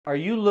Are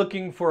you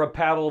looking for a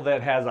paddle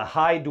that has a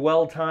high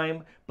dwell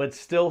time but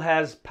still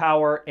has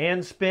power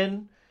and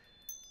spin?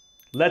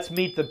 Let's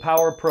meet the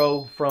Power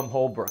Pro from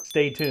Holbrook.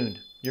 Stay tuned.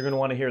 You're going to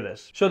want to hear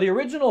this. So the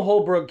original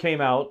Holbrook came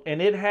out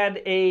and it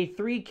had a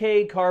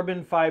 3K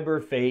carbon fiber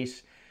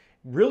face,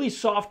 really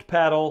soft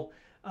paddle,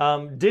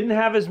 didn't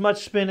have as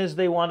much spin as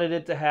they wanted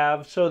it to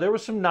have, so there were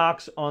some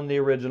knocks on the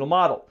original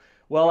model.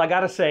 Well, I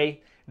gotta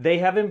say, they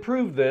have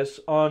improved this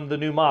on the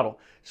new model.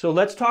 So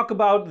let's talk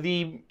about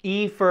the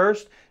E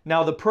first.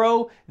 Now the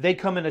Pro, they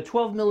come in a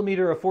 12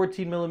 millimeter, a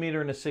 14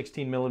 millimeter, and a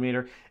 16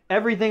 millimeter.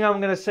 Everything I'm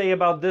going to say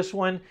about this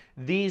one,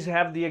 these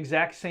have the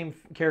exact same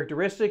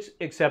characteristics,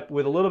 except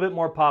with a little bit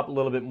more pop, a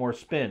little bit more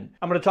spin.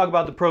 I'm going to talk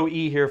about the Pro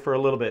E here for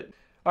a little bit.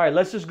 All right,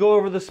 let's just go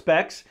over the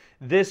specs.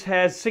 This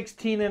has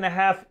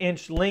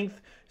 16.5-inch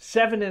length,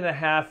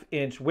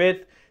 7.5-inch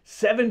width,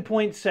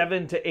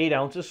 7.7 to 8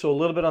 ounces, so a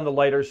little bit on the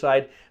lighter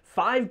side.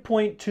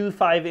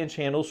 5.25-inch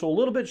handle, so a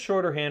little bit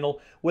shorter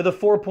handle with a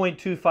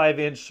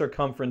 4.25-inch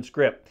circumference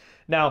grip.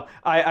 Now,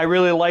 I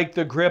really like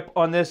the grip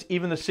on this,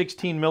 even the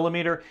 16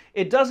 millimeter.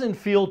 It doesn't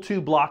feel too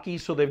blocky,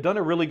 so they've done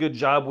a really good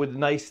job with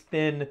nice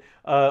thin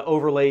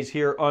overlays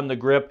here on the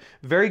grip.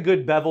 Very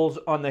good bevels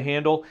on the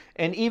handle,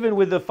 and even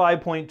with the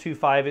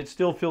 5.25, it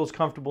still feels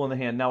comfortable in the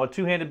hand. Now, a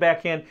two-handed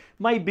backhand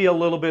might be a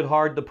little bit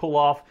hard to pull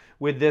off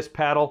with this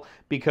paddle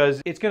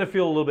because it's going to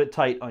feel a little bit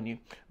tight on you,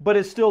 but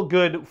it's still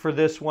good for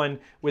this one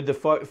with the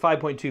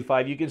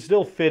 5.25. You can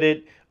still fit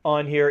it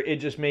on here. It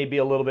just may be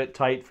a little bit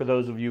tight for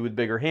those of you with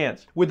bigger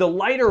hands. With the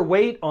lighter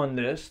weight on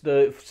this,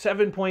 the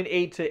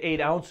 7.8 to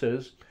 8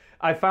 ounces,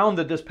 I found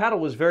that this paddle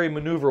was very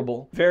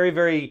maneuverable. Very,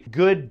 very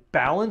good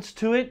balance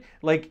to it.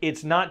 Like,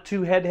 it's not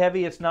too head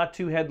heavy, it's not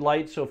too head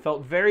light, so it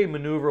felt very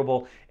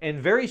maneuverable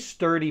and very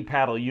sturdy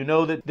paddle. You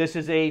know that this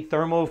is a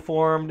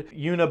thermoformed,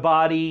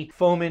 unibody,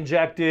 foam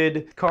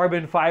injected,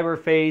 carbon fiber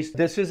face.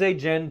 This is a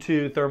Gen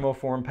 2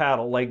 thermoform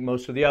paddle like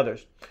most of the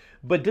others.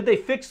 But did they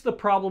fix the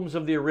problems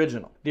of the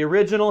original? The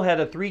original had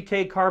a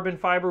 3K carbon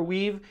fiber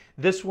weave.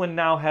 This one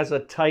now has a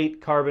tight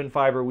carbon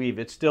fiber weave.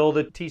 It's still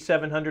the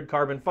T700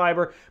 carbon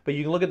fiber, but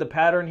you can look at the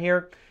pattern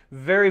here.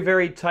 Very,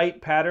 very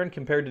tight pattern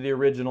compared to the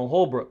original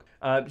Holbrook.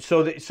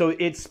 So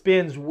it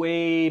spins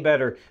way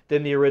better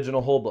than the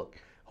original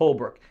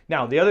Holbrook.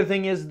 Now, the other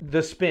thing is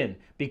the spin.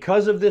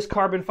 Because of this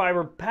carbon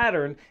fiber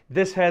pattern,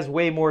 this has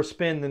way more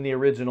spin than the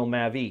original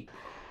Mav-E.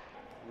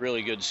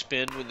 Really good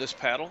spin with this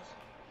paddle.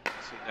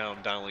 See, now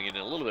I'm dialing it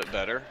in a little bit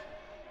better.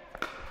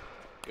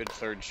 Good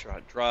third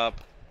shot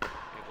drop.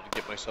 Able to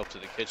get myself to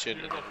the kitchen,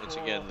 and then once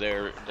again,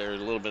 there's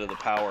a little bit of the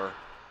power.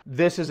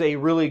 This is a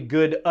really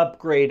good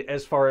upgrade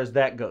as far as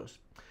that goes.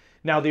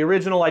 Now, the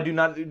original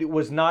it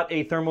was not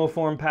a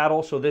thermoform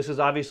paddle, so this is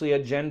obviously a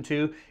Gen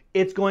 2.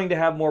 It's going to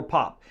have more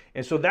pop.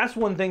 And so that's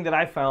one thing that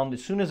I found.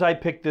 As soon as I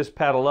picked this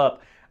paddle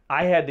up,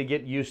 I had to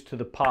get used to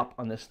the pop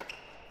on this.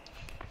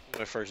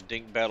 My first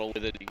dink battle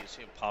with it, you can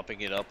see him popping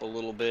it up a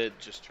little bit,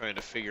 just trying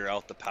to figure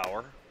out the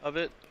power of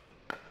it.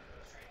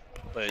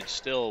 But it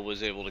still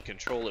was able to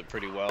control it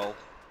pretty well,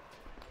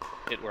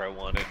 hit where I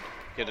wanted,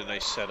 get a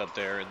nice setup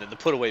there, and then the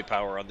put away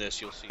power on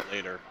this you'll see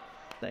later.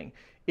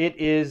 It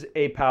is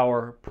a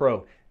Power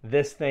Pro.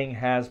 This thing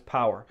has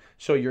power.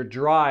 So your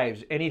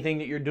drives, anything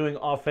that you're doing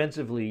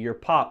offensively, your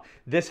pop,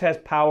 this has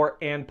power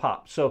and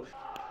pop. So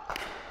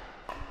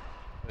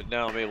but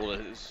now I'm able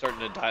to starting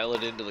to dial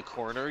it into the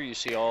corner. You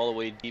see all the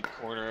way deep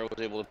corner. I was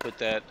able to put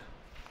that,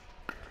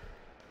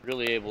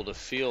 really able to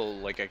feel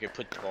like I could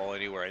put the ball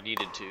anywhere I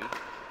needed to.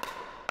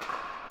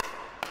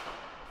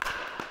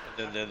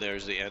 And then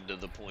there's the end of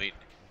the point.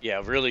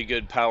 Yeah, really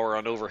good power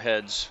on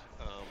overheads.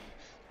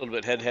 A little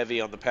bit head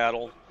heavy on the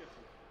paddle.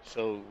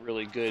 So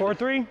really good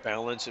 4-3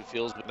 balance, it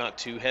feels, but not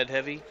too head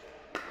heavy.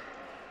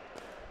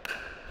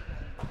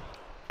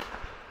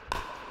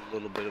 A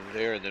little bit of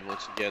there, and then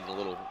once again the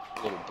little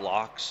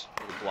blocks,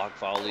 little block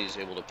volleys,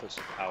 able to put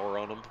some power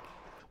on them.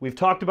 We've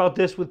talked about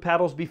this with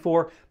paddles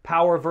before,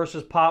 power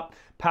versus pop.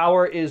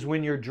 Power is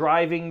when you're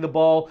driving the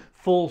ball,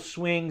 full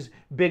swings,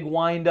 big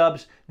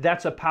wind-ups.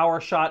 That's a power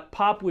shot.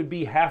 Pop would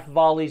be half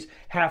volleys,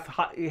 half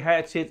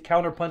hits,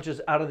 counter punches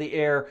out of the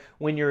air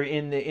when you're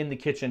in the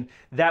kitchen.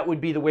 That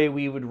would be the way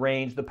we would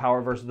range the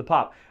power versus the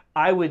pop.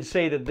 I would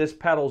say that this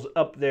paddle's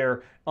up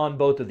there on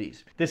both of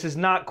these. This is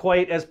not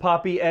quite as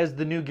poppy as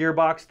the new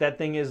gearbox. That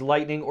thing is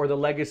Lightning or the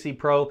Legacy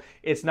Pro.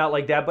 It's not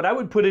like that, but I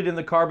would put it in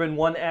the Carbon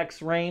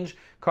 1X range.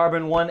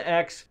 Carbon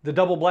 1X, the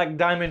double black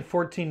diamond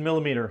 14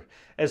 millimeter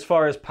as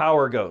far as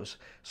power goes.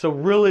 So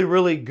really,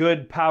 really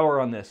good power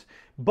on this.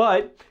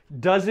 But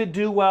does it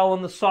do well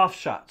on the soft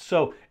shot?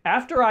 So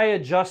after I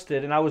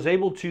adjusted and I was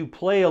able to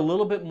play a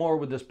little bit more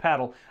with this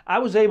paddle, I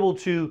was able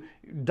to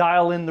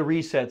dial in the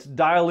resets,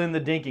 dial in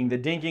the dinking. The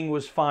dinking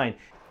was fine.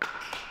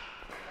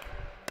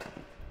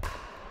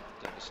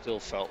 Still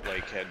felt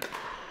like had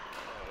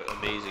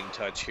amazing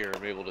touch here.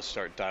 I'm able to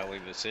start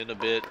dialing this in a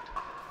bit.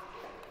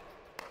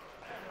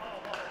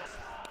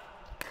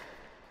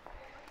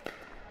 Good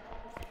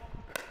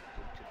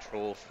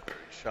control for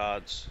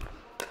shots.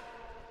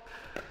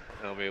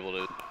 Now I'm able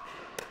to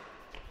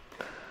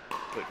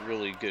put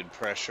really good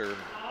pressure,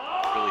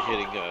 really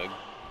hitting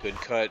good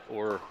cut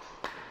or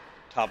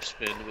top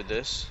spin with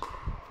this.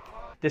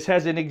 This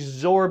has an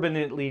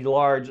exorbitantly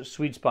large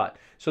sweet spot.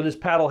 So this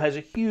paddle has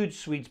a huge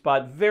sweet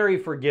spot, very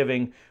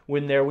forgiving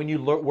when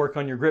you work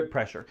on your grip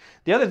pressure.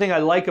 The other thing I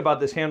like about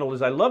this handle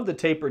is I love the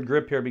tapered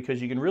grip here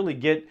because you can really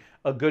get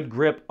a good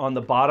grip on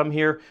the bottom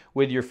here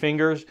with your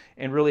fingers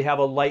and really have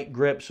a light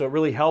grip. So it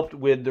really helped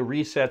with the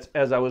resets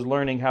as I was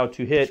learning how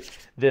to hit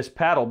this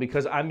paddle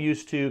because I'm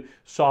used to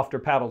softer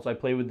paddles. I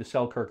play with the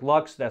Selkirk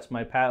Lux. That's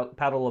my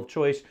paddle of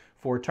choice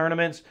for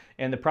tournaments,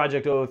 and the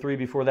Project 003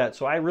 before that.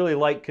 So I really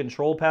like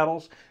control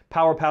paddles.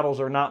 Power paddles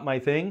are not my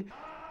thing.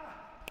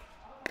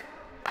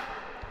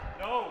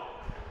 No.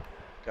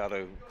 Got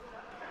a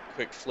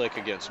quick flick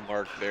against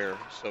Mark there.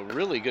 So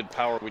really good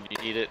power when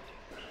you need it.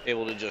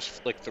 Able to just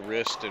flick the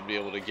wrist and be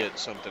able to get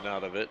something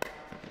out of it.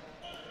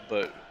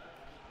 But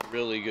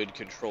really good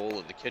control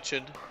in the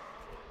kitchen.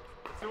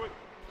 Do it.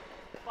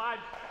 5, 1.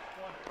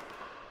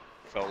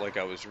 Felt like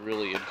I was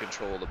really in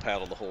control of the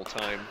paddle the whole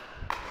time.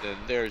 And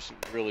there's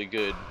really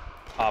good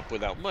pop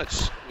without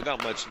much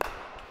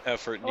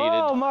effort needed.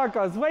 Oh, Mark,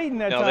 I was waiting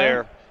that time. Now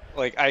there,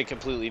 like I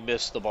completely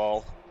missed the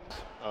ball.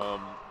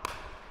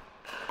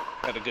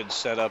 Had a good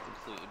setup,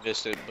 completely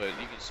missed it, but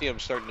you can see I'm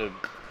starting to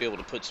be able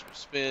to put some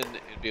spin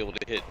and be able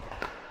to hit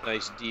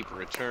nice deep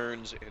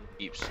returns and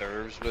deep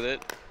serves with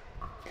it.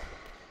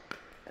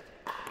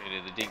 And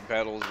in the dink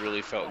paddles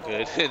really felt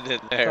good. And then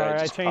there, Sorry, I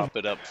just pop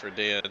it up for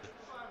Dan.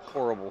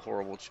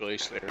 Horrible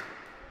choice there.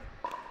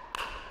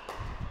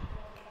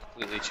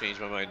 Completely changed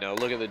my mind. Now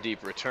look at the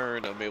deep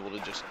return. I'm able to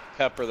just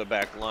pepper the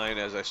back line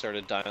as I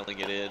started dialing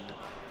it in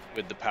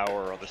with the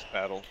power on this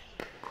paddle.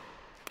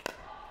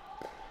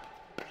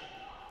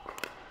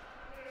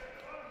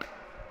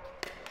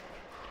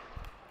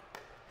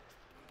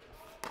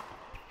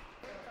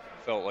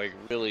 Felt like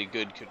really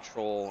good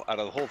control out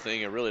of the whole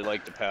thing. I really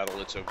like the paddle.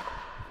 It's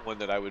one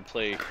that I would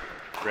play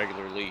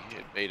regularly.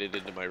 It made it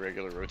into my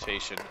regular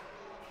rotation.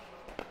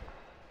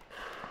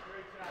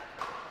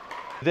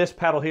 This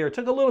paddle here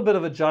took a little bit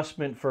of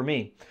adjustment for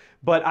me,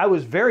 but I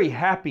was very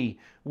happy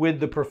with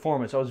the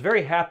performance. I was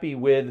very happy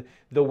with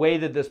the way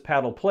that this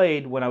paddle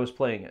played when I was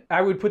playing it.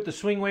 I would put the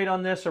swing weight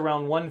on this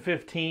around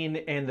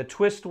 115 and the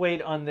twist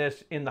weight on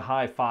this in the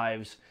high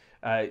 5s.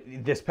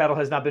 This paddle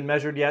has not been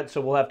measured yet,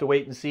 so we'll have to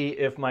wait and see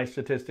if my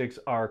statistics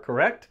are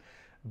correct.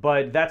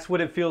 But that's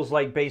what it feels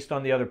like based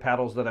on the other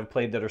paddles that I've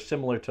played that are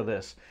similar to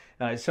this.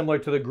 Similar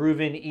to the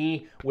Groove-In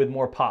E with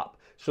more pop.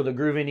 So the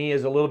Groove-In E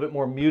is a little bit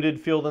more muted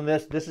feel than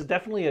this. This is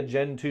definitely a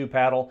Gen 2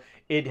 paddle.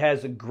 It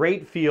has a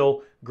great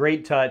feel,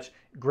 great touch,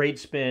 great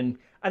spin.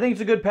 I think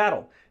it's a good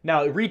paddle.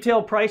 Now,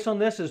 retail price on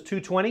this is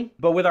 $220,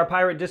 but with our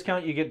Pirate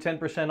discount, you get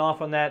 10%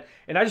 off on that.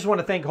 And I just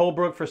want to thank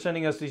Holbrook for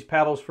sending us these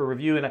paddles for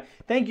review. And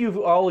thank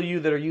you all of you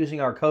that are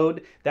using our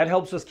code. That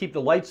helps us keep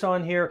the lights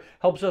on here,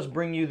 helps us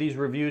bring you these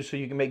reviews so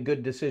you can make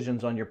good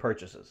decisions on your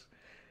purchases.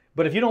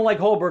 But if you don't like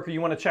Holbrook or you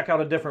want to check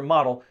out a different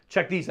model,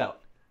 check these out.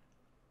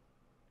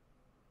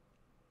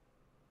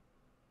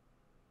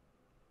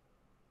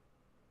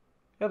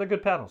 Yeah, they're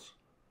good paddles.